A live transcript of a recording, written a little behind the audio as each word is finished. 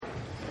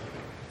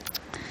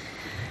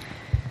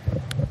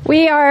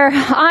We are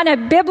on a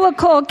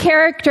biblical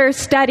character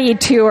study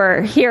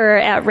tour here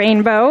at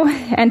Rainbow,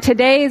 and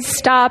today's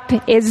stop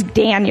is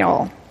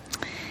Daniel.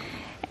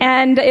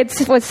 And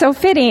it was so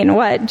fitting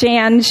what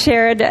Jan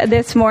shared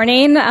this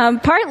morning,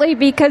 partly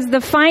because the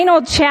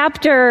final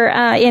chapter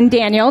in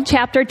Daniel,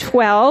 chapter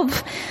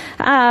 12,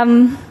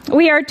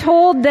 we are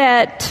told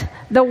that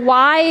the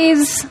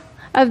wise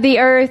of the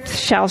earth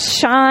shall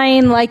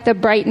shine like the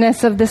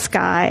brightness of the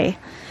sky.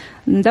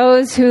 And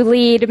those who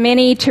lead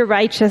many to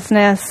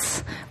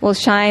righteousness will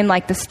shine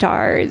like the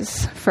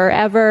stars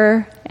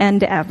forever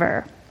and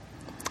ever.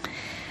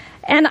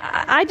 And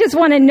I just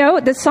want to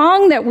note the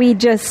song that we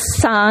just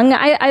sung.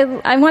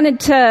 I wanted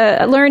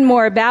to learn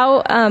more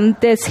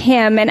about this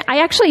hymn, and I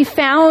actually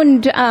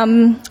found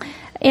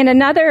in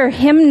another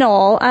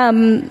hymnal,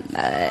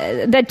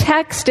 the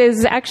text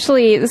is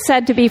actually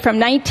said to be from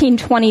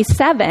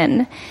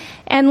 1927.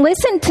 And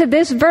listen to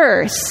this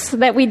verse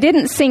that we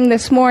didn't sing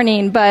this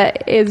morning,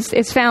 but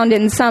is found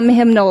in some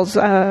hymnals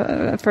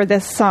for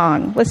this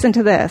song. Listen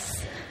to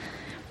this.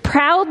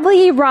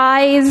 Proudly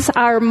rise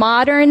our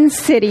modern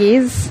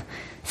cities,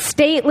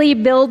 stately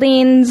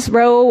buildings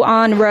row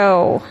on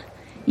row,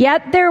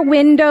 yet their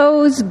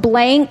windows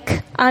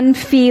blank,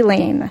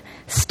 unfeeling,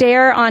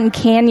 stare on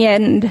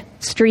canyoned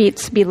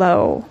streets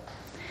below,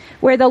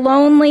 where the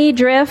lonely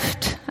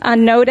drift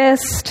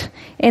unnoticed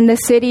in the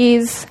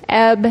city's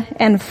ebb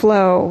and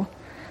flow,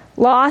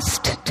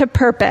 lost to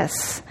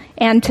purpose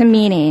and to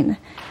meaning,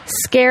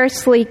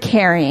 scarcely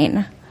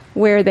caring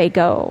where they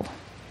go.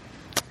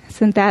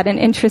 Isn't that an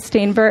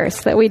interesting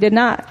verse that we did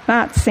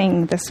not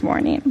sing this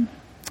morning?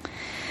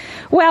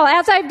 Well,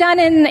 as I've done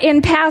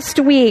in past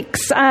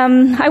weeks,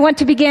 I want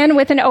to begin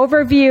with an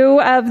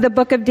overview of the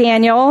book of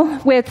Daniel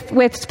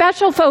with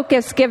special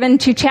focus given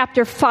to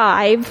chapter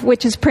 5,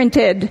 which is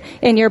printed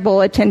in your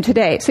bulletin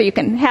today, so you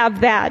can have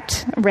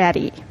that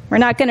ready. We're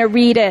not going to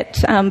read it,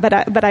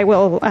 but I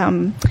will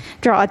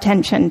draw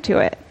attention to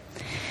it.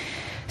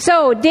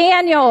 So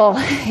Daniel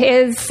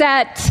is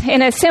set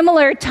in a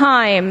similar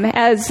time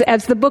as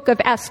the book of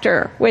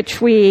Esther,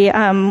 which we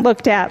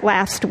looked at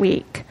last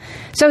week.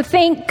 So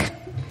think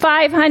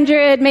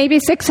 500, maybe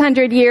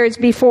 600 years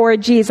before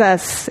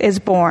Jesus is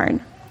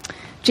born.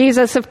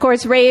 Jesus, of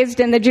course, raised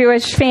in the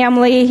Jewish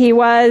family. He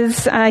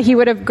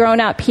would have grown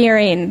up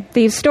hearing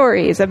these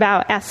stories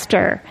about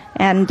Esther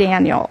and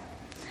Daniel.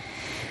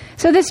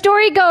 So the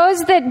story goes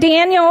that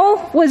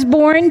Daniel was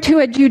born to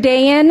a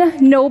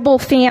Judean noble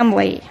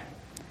family.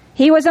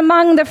 He was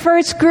among the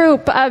first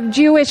group of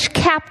Jewish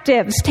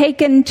captives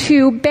taken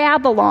to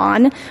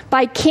Babylon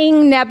by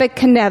King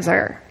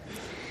Nebuchadnezzar.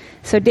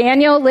 So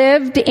Daniel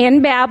lived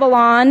in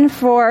Babylon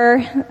for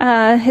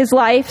his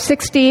life,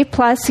 60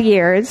 plus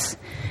years,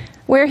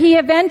 where he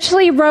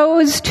eventually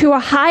rose to a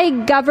high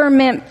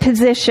government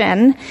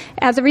position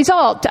as a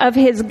result of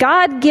his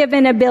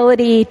God-given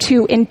ability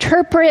to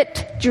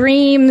interpret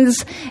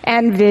dreams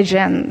and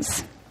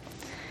visions.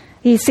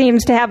 He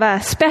seems to have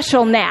a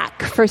special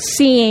knack for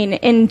seeing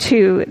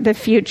into the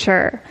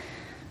future.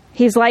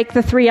 He's like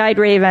the three-eyed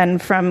raven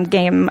from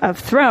Game of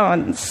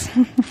Thrones.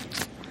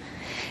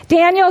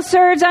 Daniel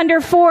serves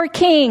under 4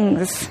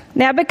 kings: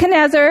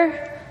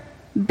 Nebuchadnezzar,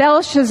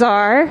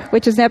 Belshazzar,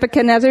 which is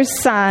Nebuchadnezzar's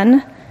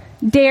son,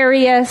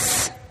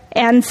 Darius,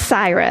 and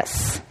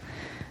Cyrus.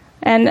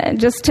 And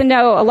just to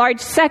know, a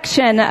large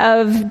section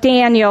of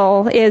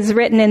Daniel is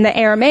written in the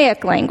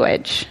Aramaic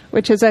language,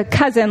 which is a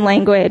cousin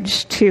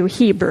language to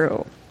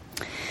Hebrew.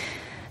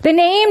 The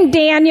name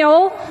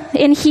Daniel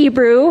in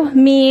Hebrew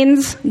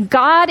means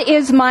God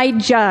is my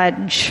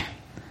judge.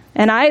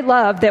 And I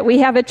love that we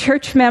have a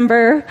church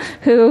member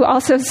who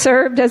also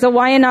served as a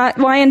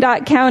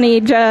Wyandotte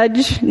County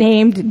judge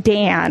named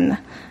Dan.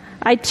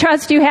 I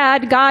trust you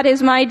had God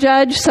is my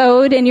judge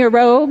sewed in your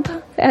robe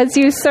as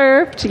you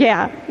served.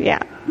 Yeah.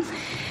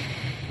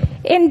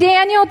 In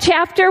Daniel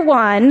chapter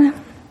 1,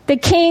 the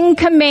king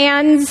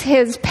commands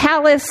his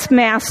palace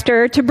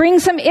master to bring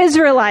some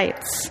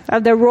Israelites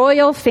of the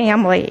royal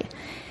family,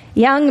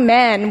 young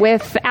men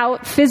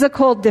without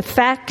physical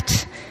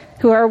defect,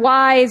 who are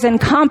wise and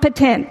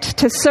competent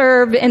to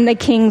serve in the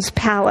king's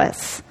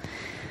palace.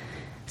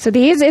 So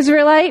these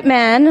Israelite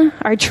men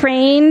are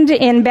trained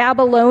in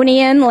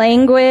Babylonian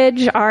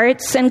language,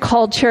 arts, and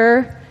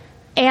culture,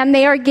 and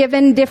they are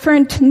given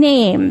different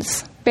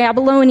names,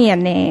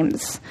 Babylonian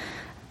names,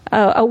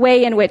 a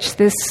way in which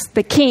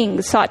the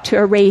king sought to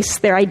erase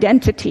their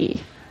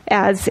identity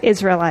as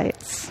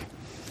Israelites.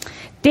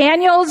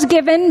 Daniel's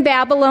given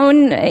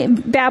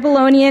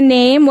Babylonian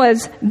name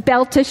was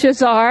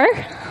Belteshazzar.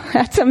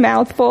 That's a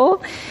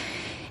mouthful.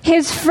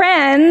 His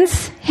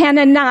friends,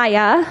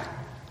 Hananiah,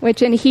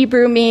 which in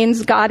Hebrew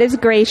means God is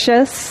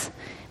gracious,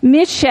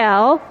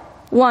 Mishael,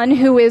 one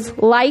who is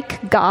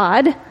like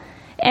God,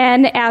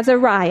 and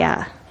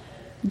Azariah,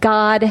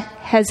 God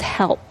has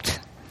helped.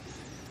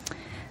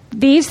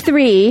 These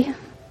 3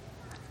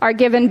 are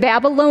given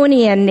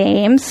Babylonian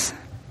names: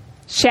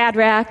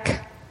 Shadrach,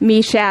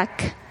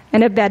 Meshach,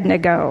 and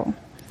Abednego.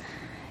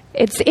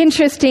 It's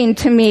interesting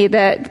to me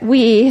that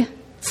we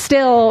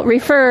still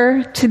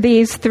refer to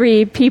these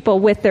three people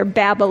with their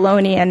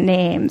Babylonian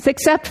names,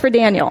 except for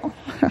Daniel.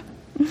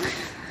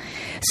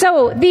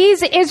 So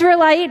these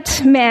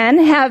Israelite men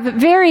have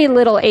very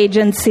little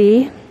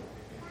agency.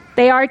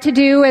 They are to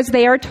do as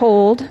they are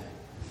told.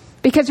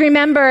 Because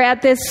remember,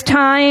 at this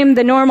time,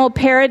 the normal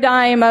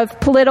paradigm of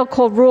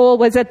political rule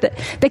was that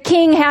the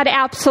king had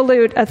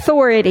absolute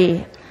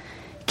authority.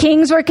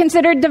 Kings were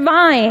considered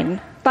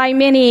divine by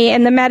many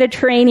in the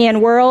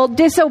Mediterranean world.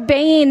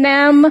 Disobeying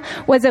them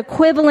was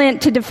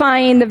equivalent to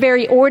defying the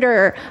very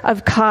order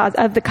of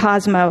the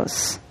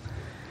cosmos.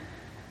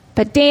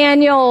 But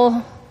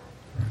Daniel's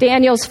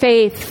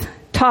faith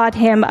taught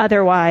him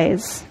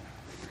otherwise.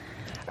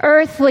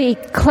 Earthly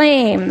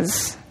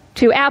claims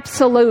to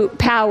absolute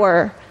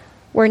power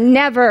were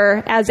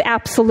never as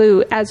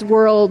absolute as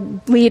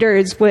world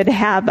leaders would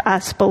have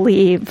us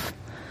believe.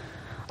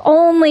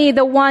 Only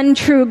the one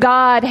true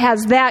God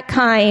has that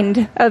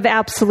kind of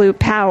absolute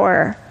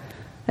power.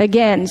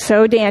 Again,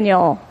 so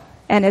Daniel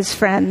and his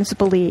friends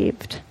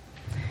believed.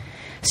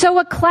 So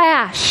a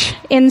clash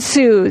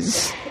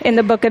ensues in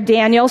the book of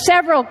Daniel,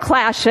 several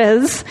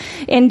clashes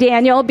in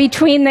Daniel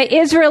between the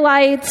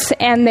Israelites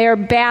and their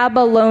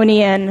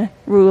Babylonian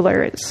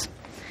rulers.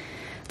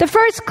 The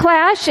first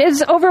clash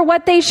is over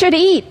what they should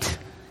eat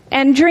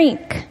and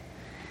drink.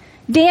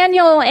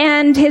 Daniel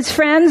and his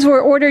friends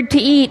were ordered to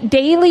eat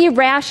daily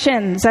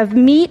rations of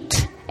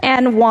meat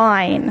and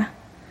wine.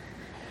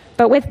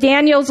 But with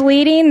Daniel's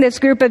leading, this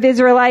group of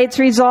Israelites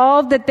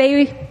resolved that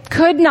they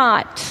could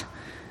not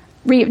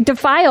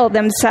defile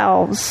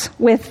themselves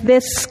with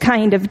this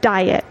kind of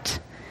diet.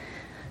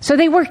 So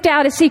they worked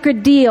out a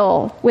secret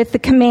deal with the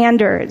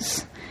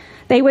commanders.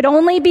 They would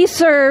only be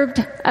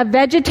served a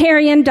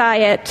vegetarian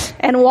diet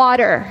and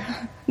water,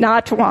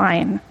 not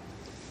wine.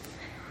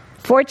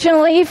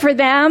 Fortunately for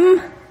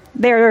them,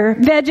 their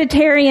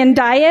vegetarian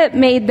diet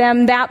made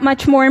them that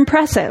much more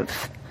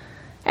impressive.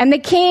 And the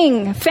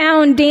king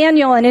found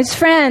Daniel and his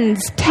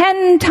friends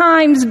 10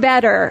 times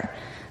better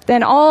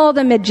than all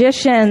the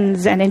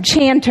magicians and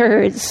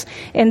enchanters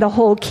in the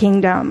whole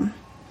kingdom.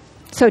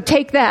 So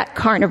take that,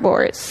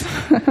 carnivores.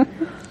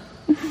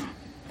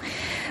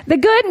 The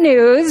good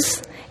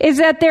news is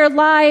that their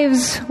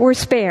lives were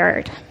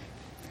spared.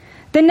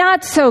 The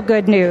not so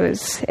good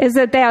news is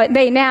that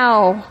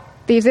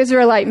these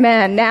Israelite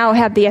men now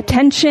have the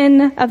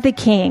attention of the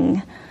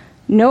king.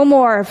 No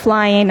more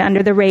flying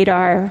under the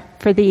radar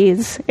for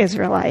these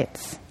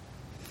Israelites.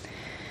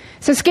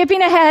 So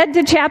skipping ahead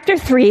to chapter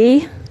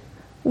 3,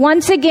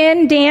 once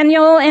again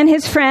Daniel and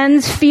his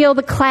friends feel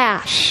the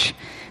clash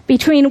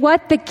between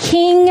what the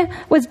king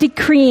was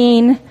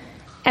decreeing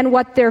and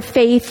what their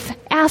faith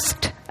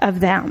asked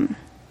of them.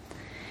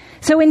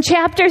 So in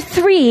chapter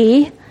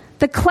 3,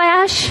 the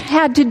clash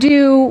had to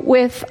do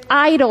with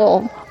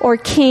idol or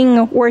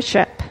king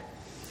worship.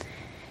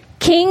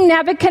 King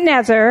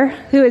Nebuchadnezzar,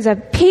 who is a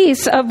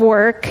piece of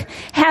work,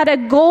 had a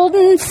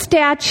golden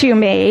statue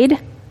made,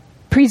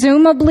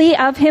 presumably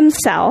of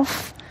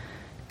himself,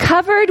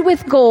 covered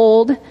with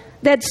gold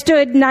that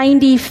stood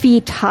 90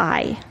 feet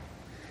high.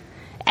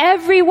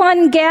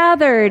 Everyone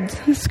gathered,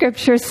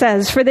 Scripture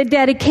says, for the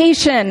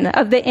dedication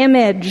of the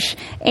image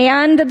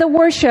and the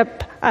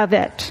worship of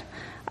it.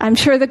 I'm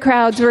sure the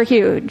crowds were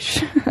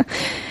huge.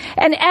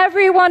 And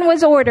everyone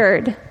was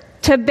ordered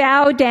to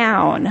bow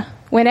down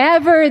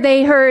whenever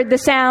they heard the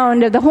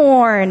sound of the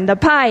horn, the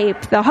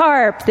pipe, the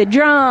harp, the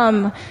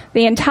drum,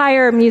 the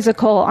entire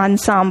musical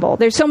ensemble.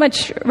 There's so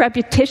much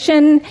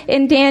repetition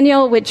in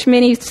Daniel, which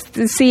many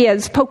see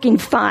as poking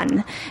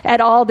fun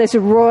at all this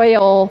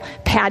royal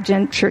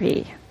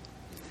pageantry.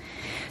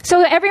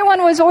 So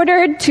everyone was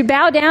ordered to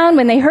bow down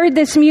when they heard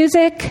this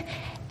music,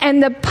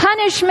 and the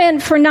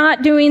punishment for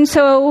not doing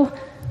so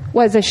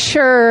was a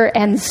sure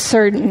and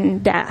certain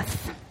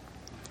death.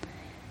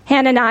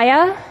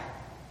 Hananiah,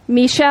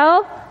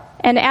 Mishael,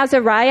 and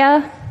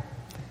Azariah,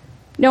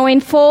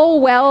 knowing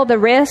full well the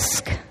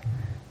risk,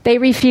 they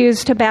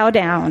refused to bow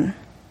down.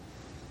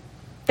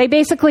 They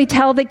basically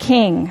tell the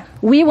king,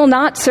 "We will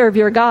not serve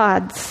your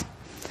gods.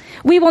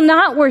 We will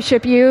not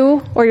worship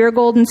you or your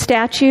golden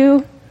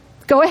statue.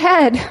 Go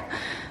ahead,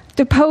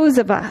 depose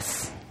of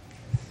us."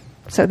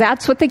 So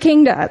that's what the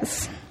king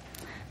does.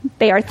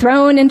 They are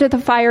thrown into the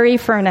fiery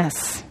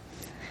furnace,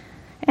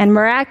 and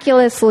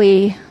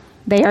miraculously,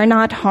 they are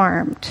not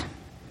harmed.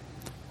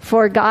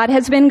 For God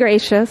has been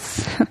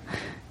gracious.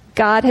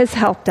 God has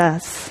helped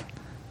us,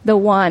 the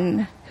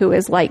one who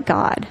is like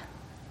God.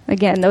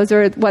 Again, those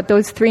are what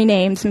those three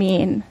names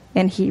mean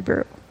in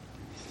Hebrew.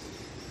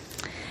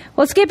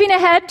 Well, skipping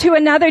ahead to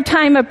another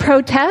time of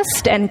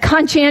protest and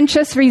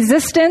conscientious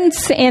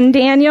resistance in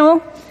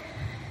Daniel.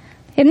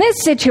 In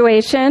this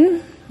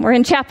situation, we're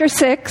in chapter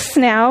 6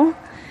 now.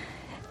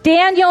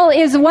 Daniel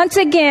is once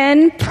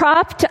again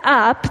propped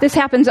up. This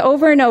happens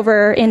over and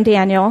over in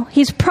Daniel.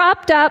 He's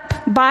propped up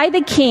by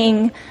the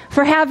king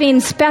for having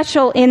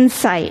special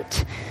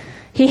insight.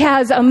 He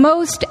has a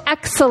most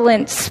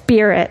excellent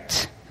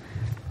spirit.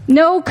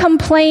 No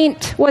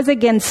complaint was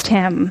against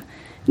him.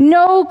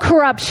 No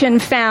corruption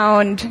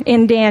found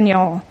in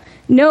Daniel.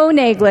 No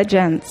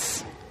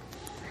negligence.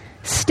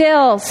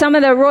 Still, some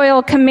of the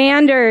royal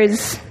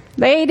commanders,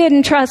 they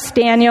didn't trust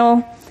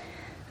Daniel.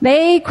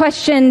 They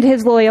questioned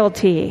his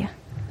loyalty.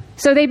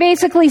 So they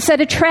basically set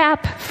a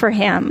trap for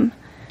him.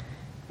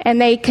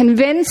 And they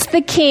convinced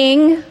the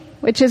king,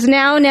 which is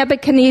now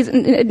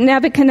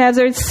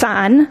Nebuchadnezzar's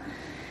son,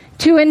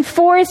 to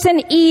enforce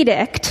an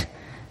edict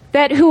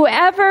that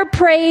whoever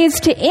prays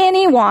to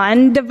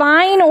anyone,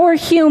 divine or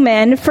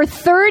human, for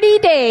 30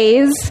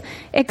 days,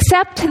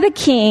 except to the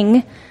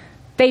king,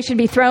 they should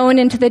be thrown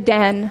into the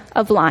den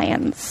of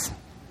lions.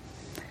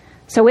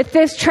 So with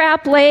this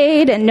trap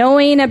laid and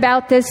knowing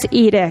about this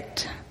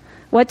edict,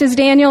 what does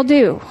Daniel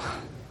do?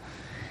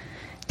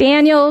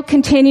 Daniel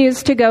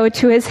continues to go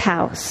to his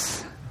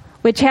house,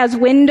 which has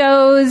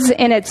windows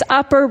in its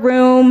upper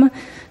room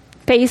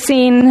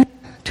facing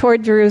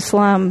toward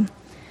Jerusalem.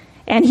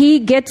 And he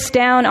gets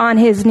down on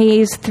his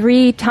knees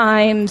 3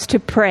 times to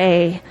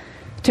pray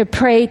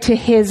to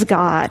his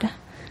God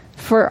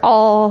for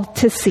all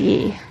to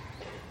see.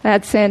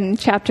 That's in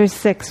chapter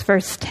 6,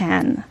 verse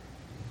 10.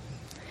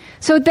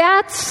 So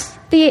that's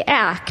the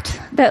act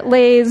that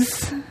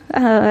lays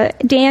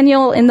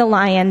Daniel in the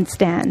lion's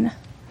den.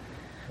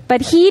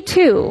 But he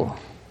too,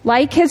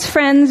 like his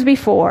friends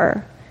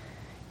before,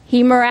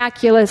 he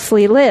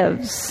miraculously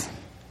lives.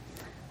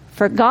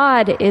 For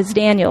God is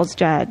Daniel's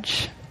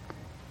judge,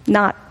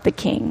 not the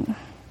king.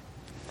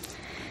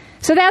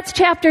 So that's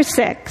chapter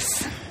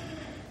 6.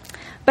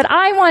 But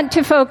I want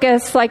to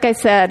focus, like I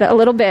said, a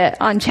little bit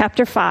on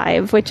chapter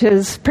 5, which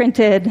is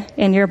printed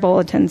in your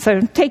bulletin.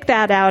 So take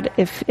that out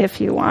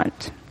if you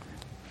want.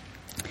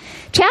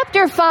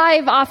 Chapter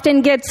 5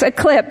 often gets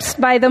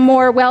eclipsed by the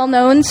more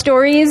well-known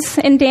stories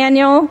in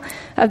Daniel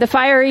of the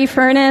fiery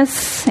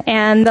furnace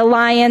and the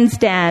lion's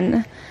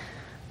den.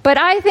 But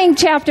I think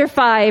chapter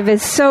 5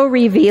 is so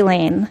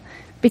revealing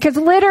because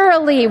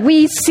literally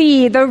we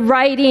see the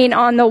writing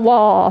on the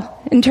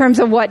wall in terms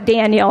of what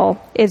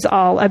Daniel is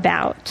all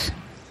about.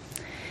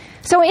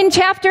 So in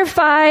chapter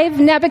 5,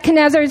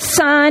 Nebuchadnezzar's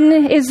son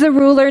is the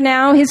ruler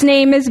now. His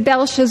name is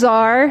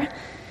Belshazzar.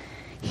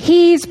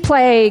 He's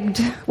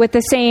plagued with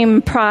the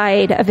same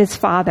pride of his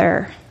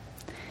father.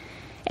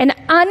 And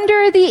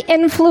under the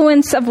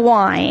influence of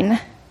wine,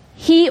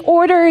 he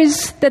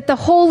orders that the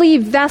holy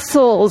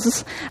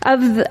vessels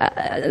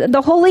that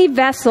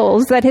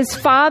his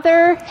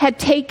father had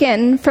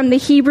taken from the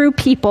Hebrew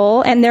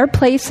people and their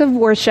place of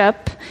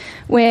worship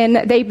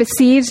when they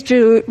besieged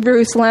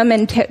Jerusalem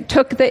and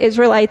took the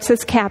Israelites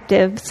as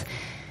captives,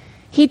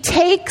 he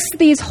takes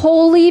these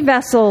holy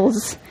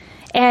vessels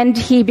and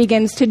he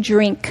begins to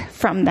drink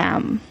from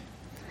them,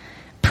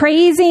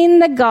 praising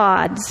the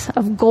gods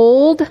of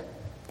gold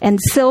and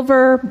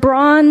silver,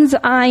 bronze,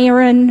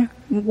 iron,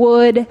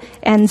 wood,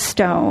 and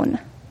stone.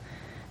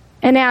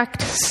 An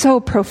act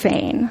so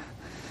profane.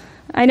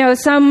 I know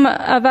some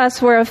of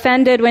us were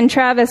offended when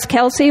Travis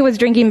Kelce was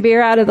drinking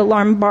beer out of the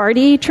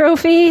Lombardi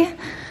trophy.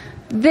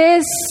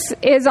 This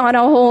is on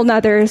a whole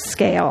nother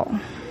scale.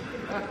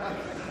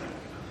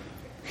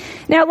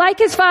 Now, like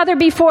his father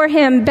before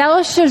him,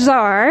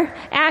 Belshazzar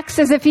acts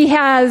as if he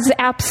has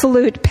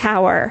absolute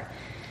power.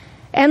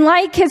 And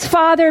like his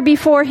father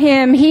before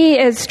him, he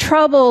is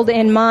troubled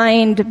in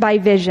mind by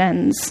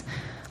visions.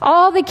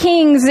 All the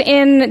kings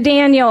in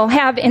Daniel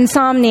have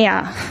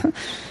insomnia.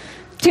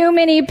 Too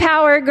many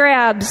power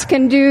grabs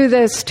can do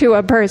this to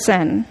a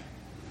person.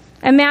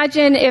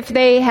 Imagine if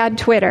they had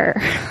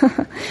Twitter.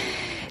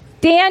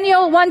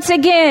 Daniel, once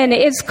again,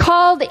 is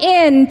called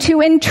in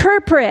to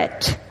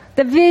interpret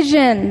the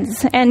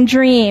visions and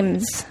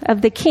dreams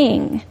of the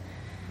king.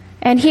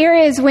 And here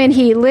is when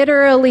he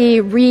literally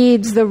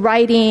reads the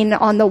writing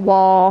on the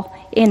wall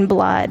in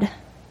blood.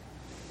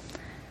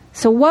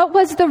 So what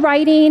was the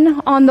writing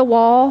on the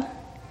wall?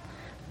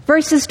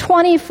 Verses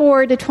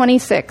 24 to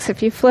 26,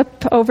 if you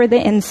flip over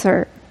the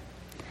insert.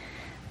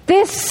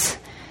 This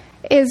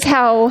is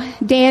how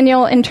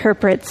Daniel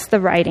interprets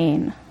the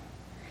writing.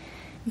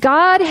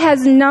 God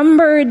has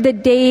numbered the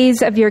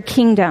days of your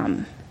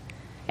kingdom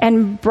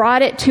and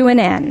brought it to an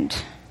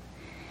end.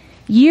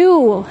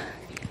 You,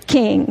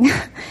 king,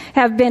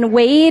 have been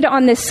weighed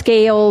on the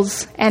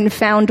scales and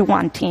found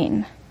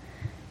wanting.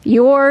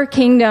 Your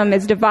kingdom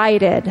is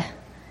divided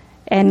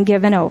and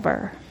given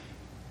over.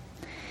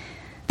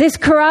 This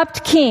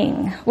corrupt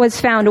king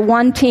was found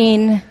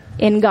wanting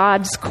in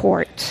God's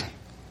court.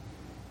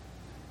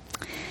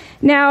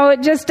 Now,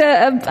 just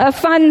a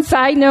fun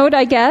side note,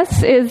 I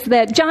guess, is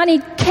that Johnny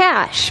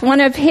Cash,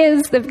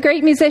 the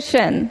great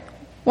musician,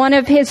 one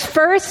of his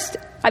first,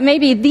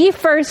 maybe the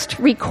first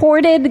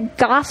recorded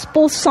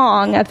gospel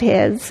song of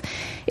his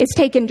is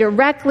taken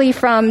directly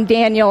from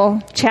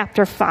Daniel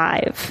chapter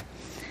 5.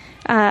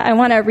 I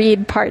want to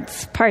read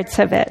parts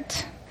of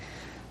it.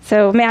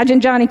 So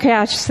imagine Johnny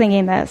Cash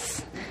singing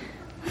this.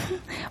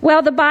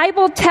 Well, the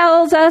Bible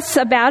tells us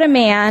about a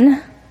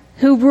man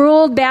who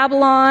ruled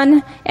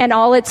Babylon and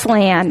all its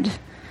land.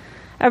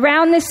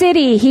 Around the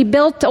city, he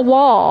built a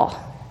wall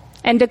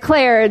and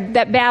declared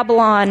that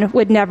Babylon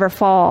would never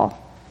fall.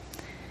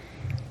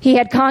 He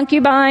had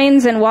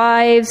concubines and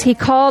wives. He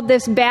called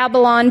this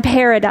Babylon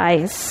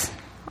paradise.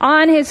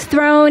 On his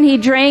throne he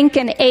drank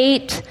and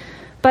ate,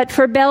 but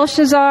for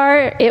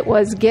Belshazzar it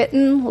was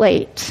getting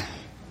late.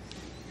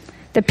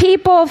 The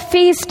people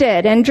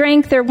feasted and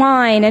drank their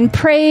wine and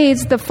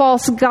praised the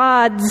false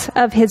gods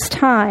of his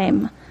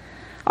time.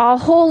 All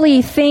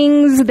holy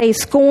things they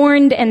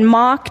scorned and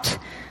mocked,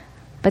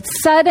 but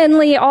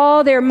suddenly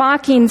all their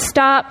mocking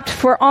stopped,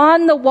 for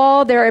on the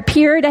wall there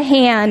appeared a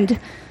hand.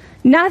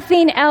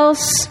 Nothing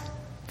else,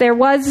 there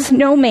was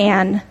no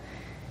man.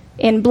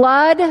 In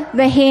blood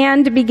the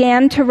hand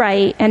began to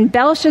write, and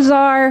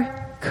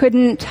Belshazzar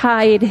couldn't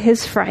hide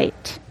his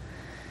fright.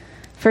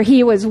 For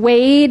he was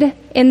weighed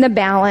in the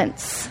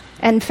balance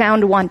and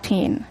found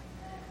wanting.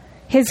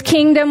 His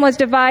kingdom was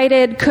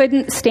divided,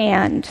 couldn't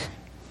stand.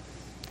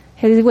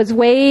 He was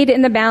weighed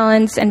in the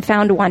balance and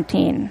found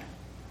wanting.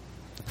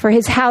 For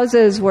his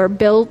houses were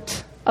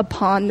built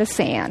upon the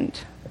sand.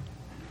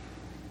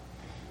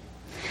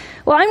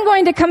 Well, I'm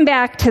going to come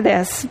back to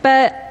this,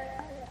 but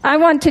I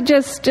want to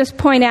just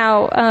point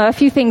out a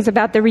few things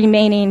about the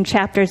remaining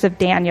chapters of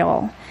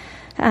Daniel.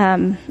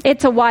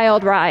 It's a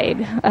wild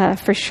ride,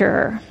 for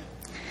sure.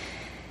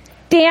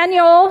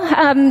 Daniel,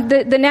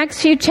 the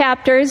next few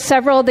chapters,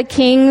 several of the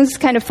kings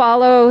kind of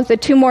follow, the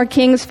two more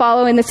kings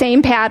follow in the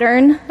same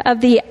pattern of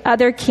the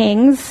other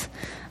kings.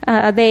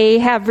 They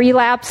have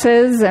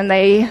relapses and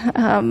the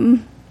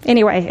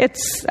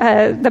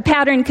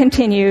pattern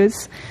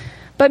continues.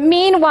 But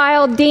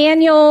meanwhile,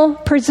 Daniel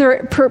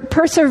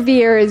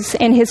perseveres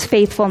in his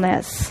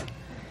faithfulness.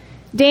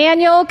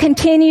 Daniel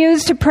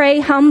continues to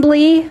pray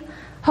humbly,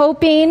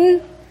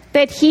 hoping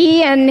that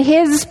he and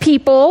his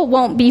people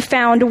won't be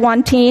found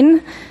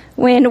wanting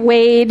when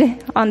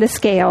weighed on the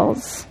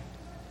scales.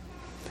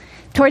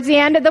 Towards the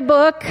end of the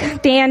book,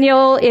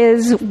 Daniel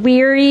is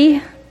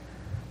weary,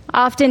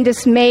 often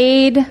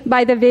dismayed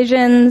by the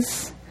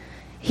visions.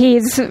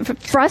 He's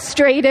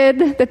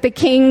frustrated that the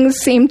kings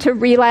seem to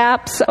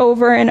relapse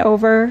over and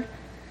over.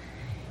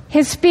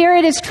 His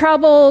spirit is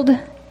troubled,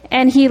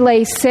 and he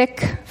lay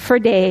sick for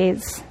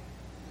days.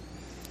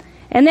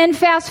 And then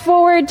fast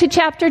forward to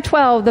chapter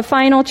 12, the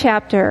final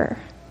chapter.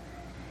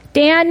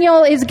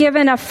 Daniel is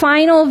given a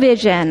final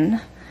vision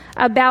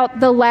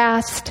about the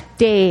last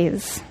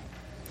days.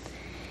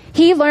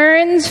 He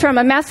learns from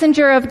a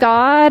messenger of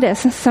God,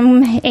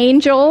 some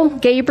angel,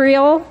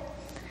 Gabriel.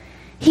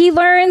 He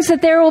learns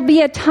that there will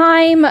be a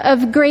time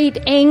of great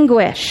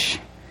anguish,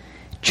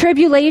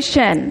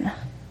 tribulation,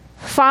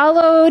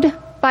 followed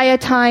by a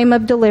time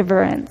of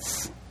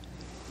deliverance.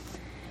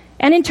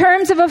 And in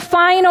terms of a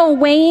final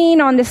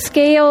weighing on the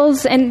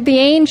scales, and the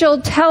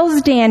angel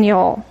tells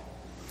Daniel,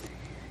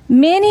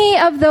 many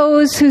of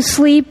those who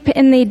sleep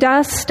in the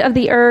dust of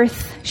the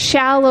earth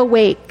shall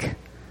awake,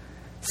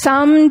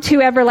 some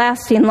to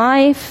everlasting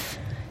life,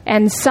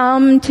 and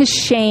some to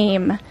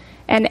shame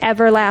and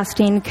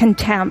everlasting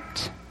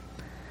contempt.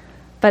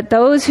 But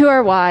those who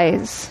are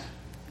wise,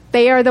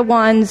 they are the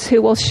ones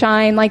who will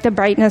shine like the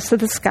brightness of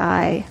the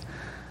sky,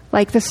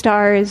 like the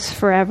stars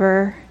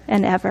forever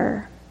and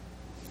ever.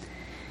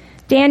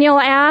 Daniel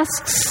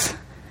asks,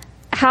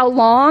 how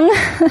long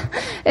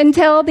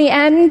until the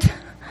end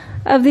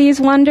of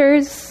these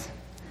wonders?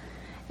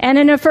 And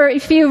in a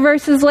few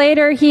verses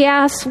later, he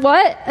asks,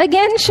 what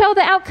again shall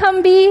the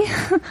outcome be?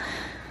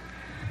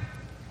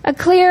 A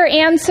clear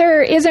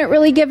answer isn't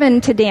really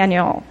given to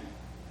Daniel,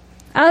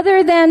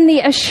 other than the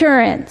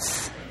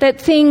assurance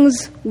that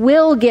things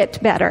will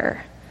get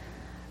better,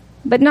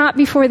 but not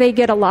before they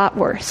get a lot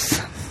worse.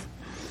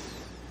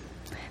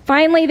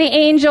 Finally, the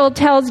angel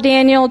tells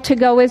Daniel to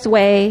go his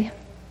way.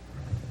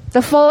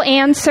 The full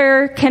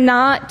answer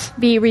cannot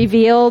be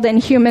revealed in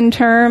human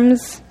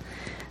terms.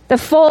 The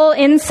full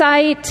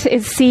insight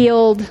is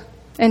sealed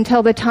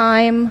until the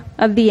time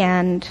of the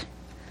end.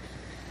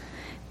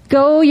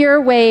 Go your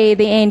way,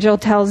 the angel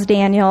tells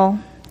Daniel,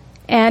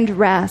 and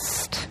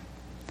rest.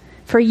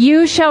 For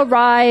you shall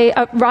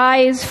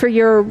rise for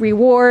your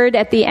reward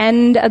at the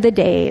end of the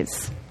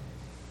days.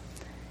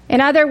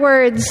 In other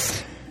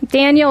words,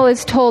 Daniel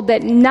is told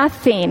that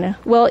nothing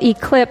will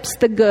eclipse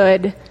the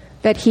good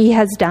that he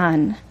has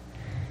done.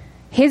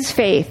 His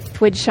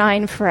faith would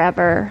shine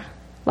forever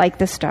like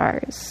the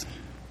stars.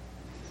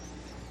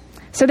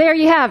 So there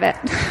you have it,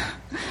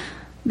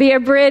 the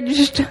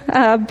abridged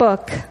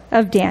book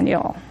of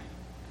Daniel.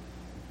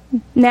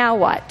 Now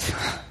what?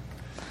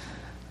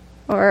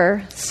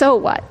 Or so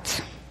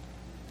what?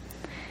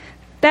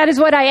 That is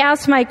what I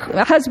asked my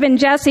husband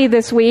Jesse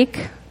this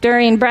week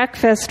during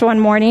breakfast one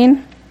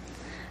morning.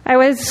 I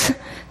was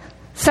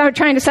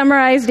trying to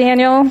summarize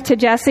Daniel to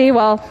Jesse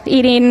while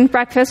eating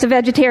breakfast, a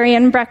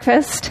vegetarian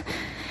breakfast.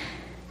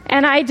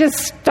 And I just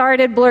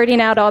started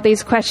blurting out all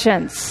these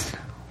questions.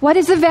 What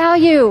is the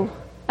value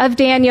of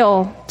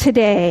Daniel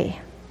today?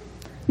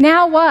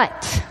 Now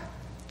what?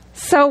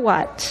 So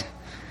what?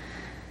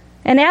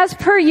 And as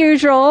per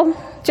usual,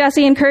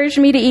 Jesse encouraged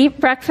me to eat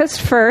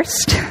breakfast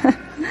first.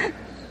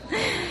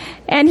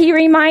 And he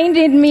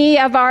reminded me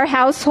of our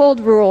household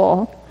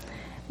rule.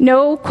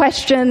 No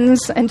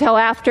questions until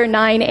after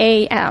 9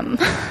 a.m.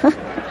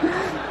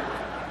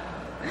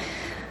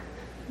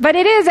 But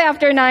it is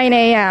after 9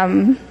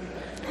 a.m.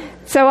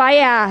 So I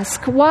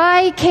ask,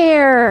 why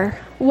care?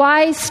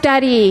 Why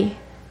study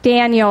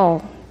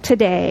Daniel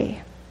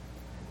today?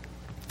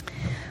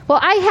 Well,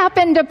 I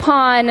happened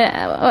upon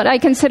what I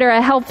consider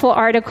a helpful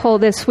article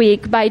this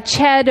week by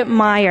Ched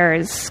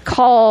Myers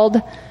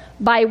called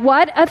 "By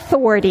What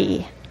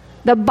Authority?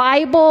 The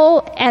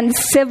Bible and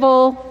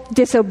Civil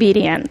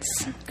Disobedience."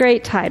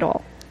 Great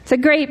title. It's a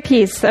great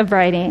piece of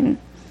writing.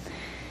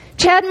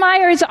 Ched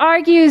Myers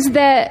argues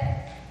that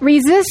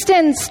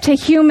resistance to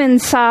human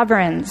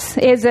sovereigns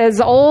is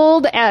as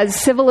old as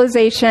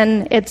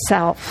civilization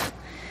itself,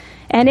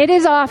 and it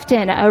is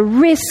often a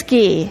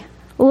risky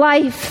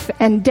life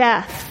and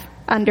death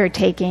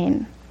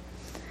undertaking.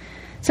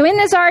 So in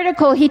this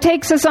article, he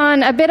takes us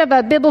on a bit of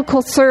a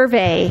biblical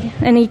survey,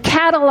 and he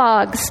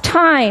catalogs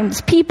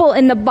times people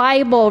in the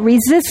Bible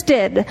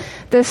resisted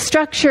the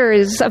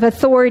structures of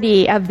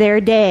authority of their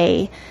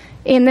day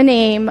in the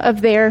name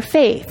of their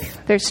faith.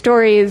 There's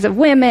stories of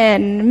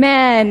women,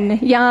 men,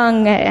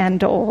 young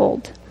and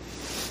old.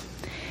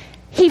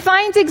 He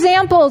finds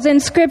examples in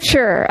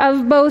Scripture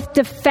of both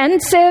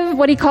defensive,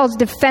 what he calls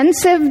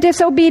defensive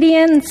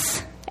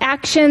disobedience,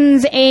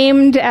 actions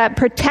aimed at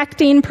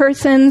protecting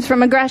persons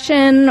from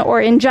aggression or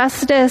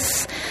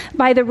injustice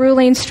by the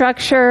ruling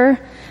structure.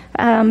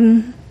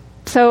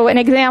 So an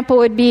example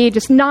would be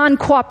just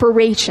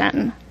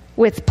non-cooperation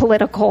with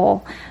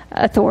political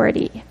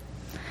authority.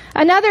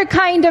 Another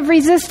kind of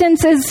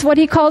resistance is what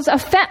he calls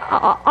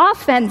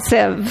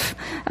offensive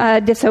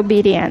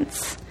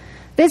disobedience.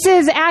 This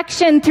is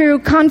action through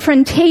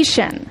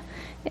confrontation,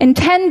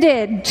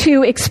 intended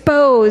to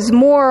expose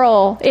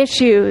moral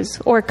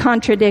issues or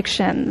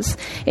contradictions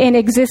in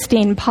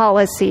existing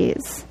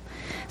policies.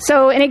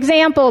 So an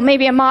example,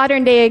 maybe a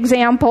modern day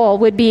example,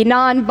 would be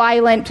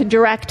nonviolent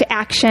direct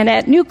action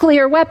at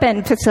nuclear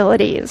weapon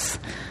facilities.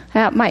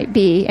 That might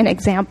be an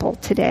example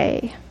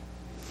today.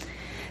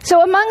 So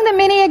among the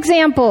many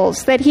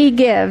examples that he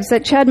gives,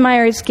 that Ched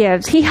Myers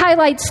gives, he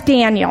highlights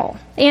Daniel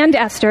and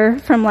Esther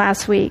from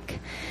last week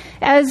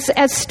as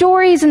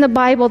stories in the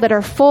Bible that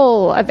are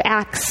full of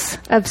acts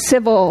of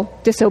civil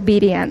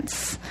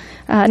disobedience,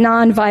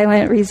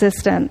 nonviolent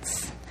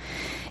resistance.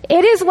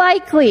 It is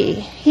likely,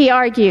 he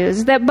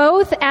argues, that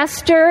both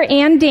Esther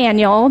and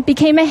Daniel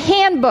became a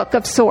handbook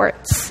of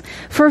sorts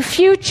for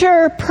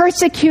future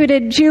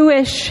persecuted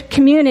Jewish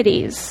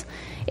communities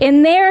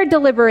in their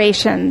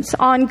deliberations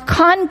on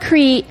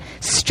concrete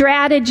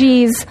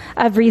strategies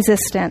of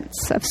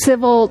resistance, of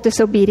civil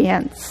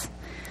disobedience.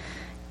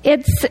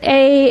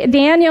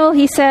 Daniel,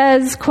 he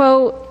says,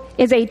 quote,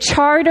 is a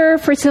charter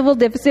for civil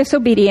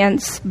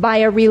disobedience by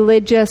a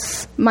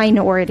religious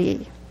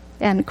minority,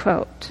 end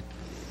quote.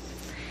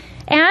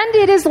 And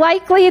it is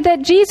likely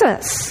that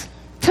Jesus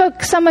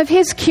took some of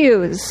his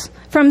cues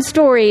from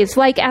stories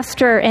like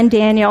Esther and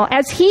Daniel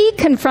as he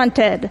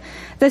confronted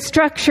the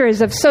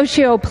structures of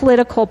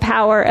socio-political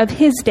power of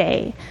his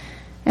day.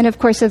 And of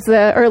course, as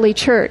the early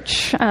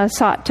church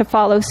sought to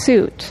follow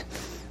suit,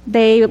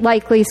 they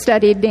likely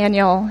studied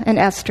Daniel and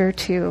Esther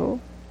too.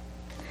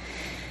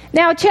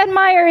 Now, Ched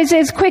Myers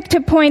is quick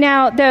to point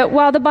out that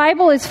while the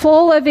Bible is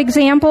full of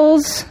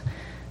examples,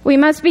 we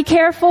must be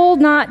careful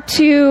not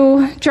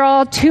to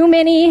draw too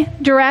many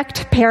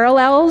direct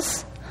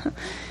parallels.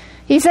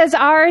 He says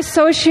our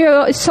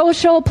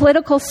social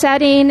political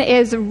setting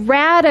is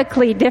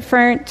radically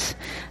different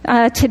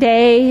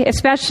today,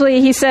 especially,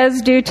 he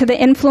says, due to the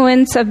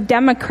influence of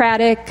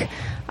democratic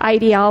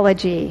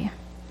ideology.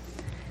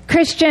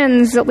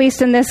 Christians, at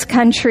least in this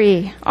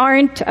country,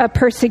 aren't a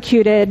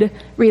persecuted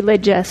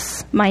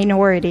religious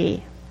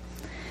minority.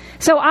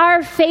 So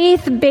our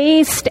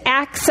faith-based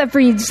acts of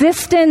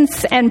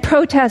resistance and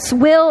protest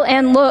will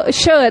and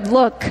should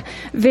look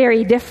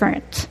very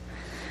different.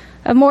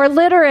 A more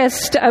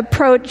literist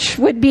approach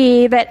would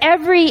be that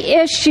every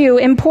issue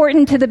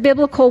important to the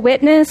biblical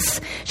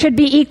witness should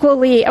be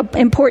equally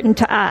important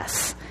to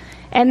us.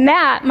 And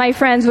that, my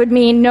friends, would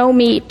mean no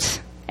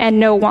meat and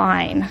no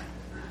wine.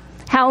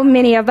 How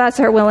many of us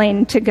are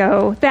willing to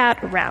go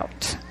that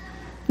route?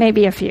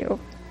 Maybe a few.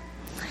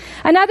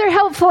 Another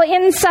helpful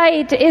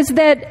insight is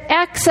that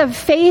acts of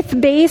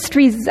faith-based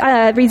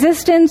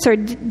resistance or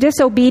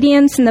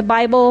disobedience in the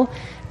Bible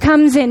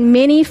comes in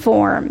many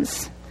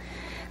forms.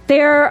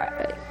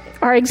 There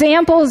are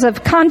examples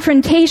of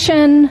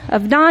confrontation,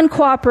 of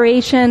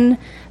non-cooperation.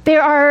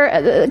 There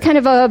are kind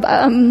of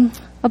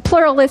a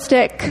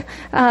pluralistic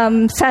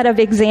set of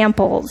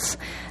examples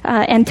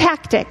and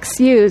tactics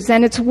used,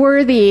 and it's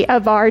worthy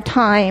of our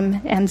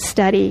time and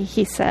study,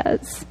 he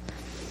says.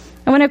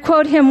 I want to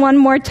quote him one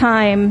more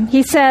time.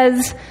 He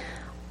says,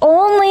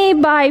 "Only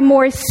by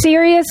more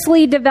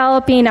seriously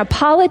developing a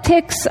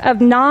politics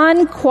of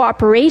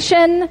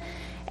non-cooperation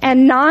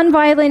and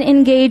nonviolent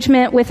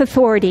engagement with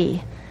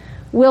authority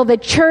will the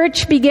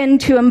church begin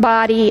to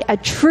embody a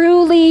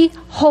truly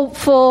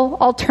hopeful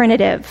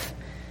alternative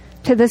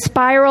to the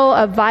spiral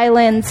of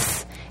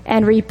violence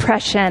and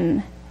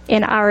repression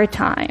in our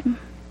time."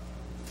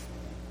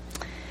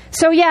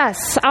 So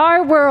yes,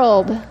 our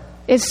world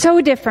is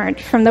so different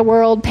from the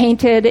world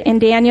painted in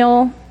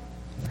Daniel.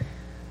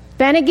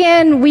 then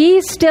again, we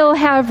still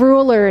have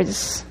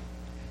rulers,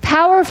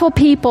 powerful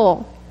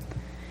people,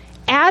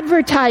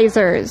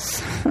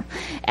 advertisers,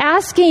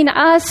 asking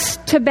us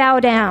to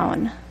bow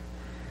down,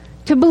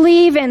 to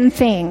believe in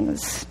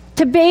things,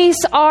 to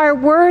base our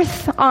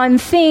worth on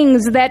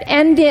things that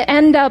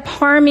end up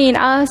harming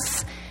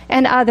us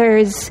and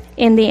others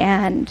in the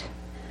end.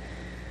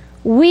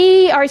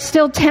 We are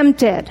still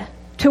tempted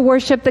to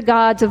worship the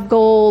gods of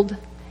gold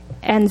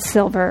and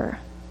silver.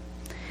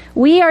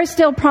 We are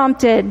still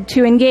prompted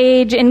to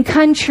engage in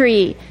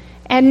country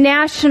and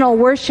national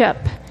worship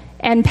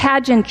and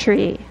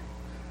pageantry.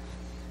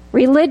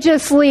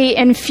 Religiously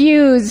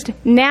infused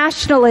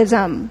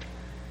nationalism,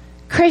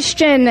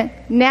 Christian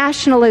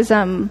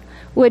nationalism,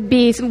 would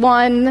be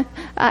one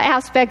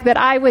aspect that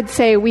I would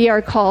say we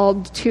are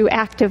called to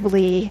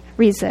actively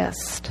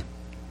resist.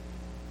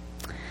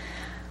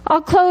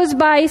 I'll close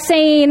by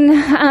saying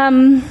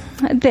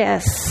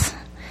this.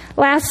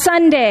 Last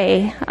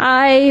Sunday,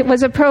 I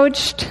was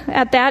approached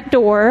at that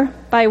door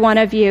by one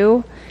of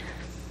you.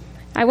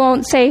 I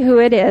won't say who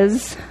it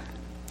is,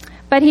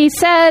 but he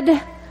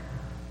said,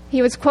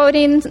 he was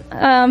quoting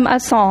a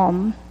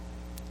psalm.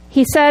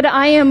 He said,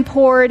 "I am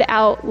poured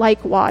out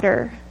like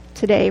water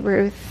today,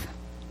 Ruth."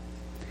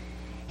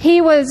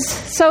 He was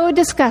so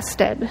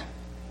disgusted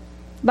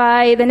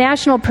by the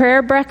National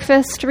Prayer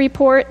Breakfast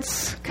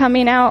reports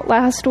coming out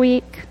last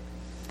week,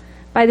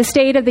 by the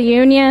State of the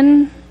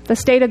Union, the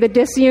State of the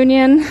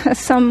Disunion, as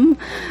some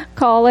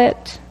call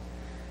it.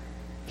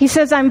 He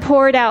says, "I'm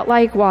poured out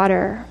like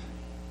water."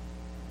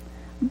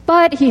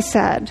 But, he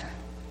said,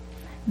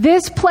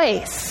 "this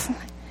place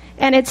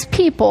and its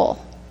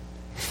people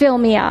fill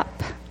me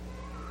up."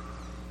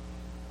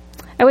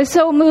 I was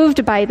so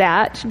moved by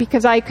that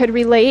because I could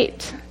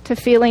relate to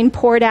feeling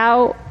poured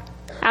out,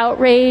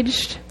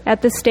 outraged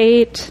at the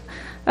state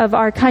of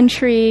our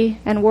country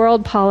and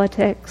world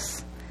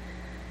politics.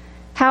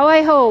 How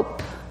I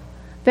hope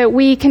that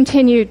we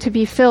continue to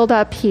be filled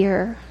up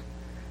here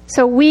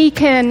so we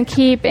can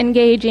keep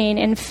engaging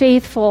in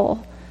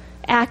faithful,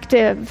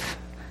 active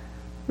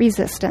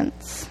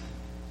resistance.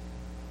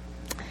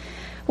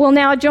 We'll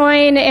now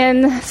join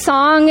in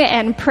song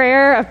and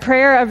prayer, a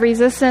prayer of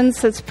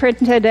resistance that's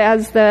printed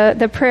as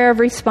the prayer of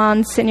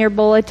response in your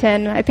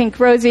bulletin. I think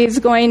Rosie's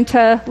going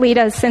to lead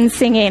us in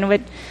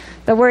singing.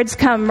 The words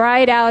come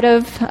right out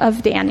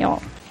of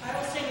Daniel. I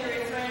will sing the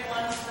refrain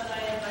once, but I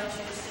invite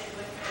you to sing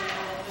with me,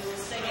 and we will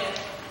sing it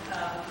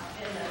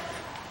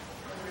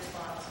in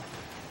response.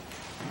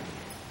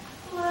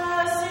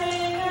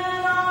 Blessing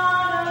and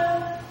honor,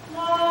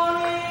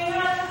 glory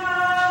and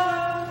power,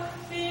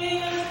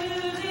 be unto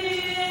the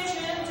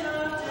Ancient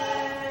of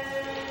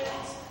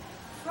Days.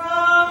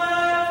 From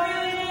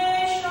every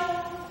nation,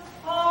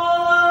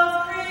 all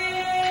of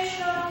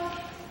creation,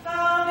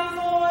 bow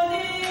before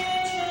the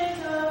Ancient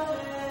of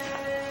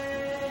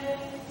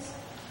Days.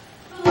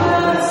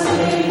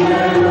 Blessing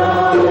and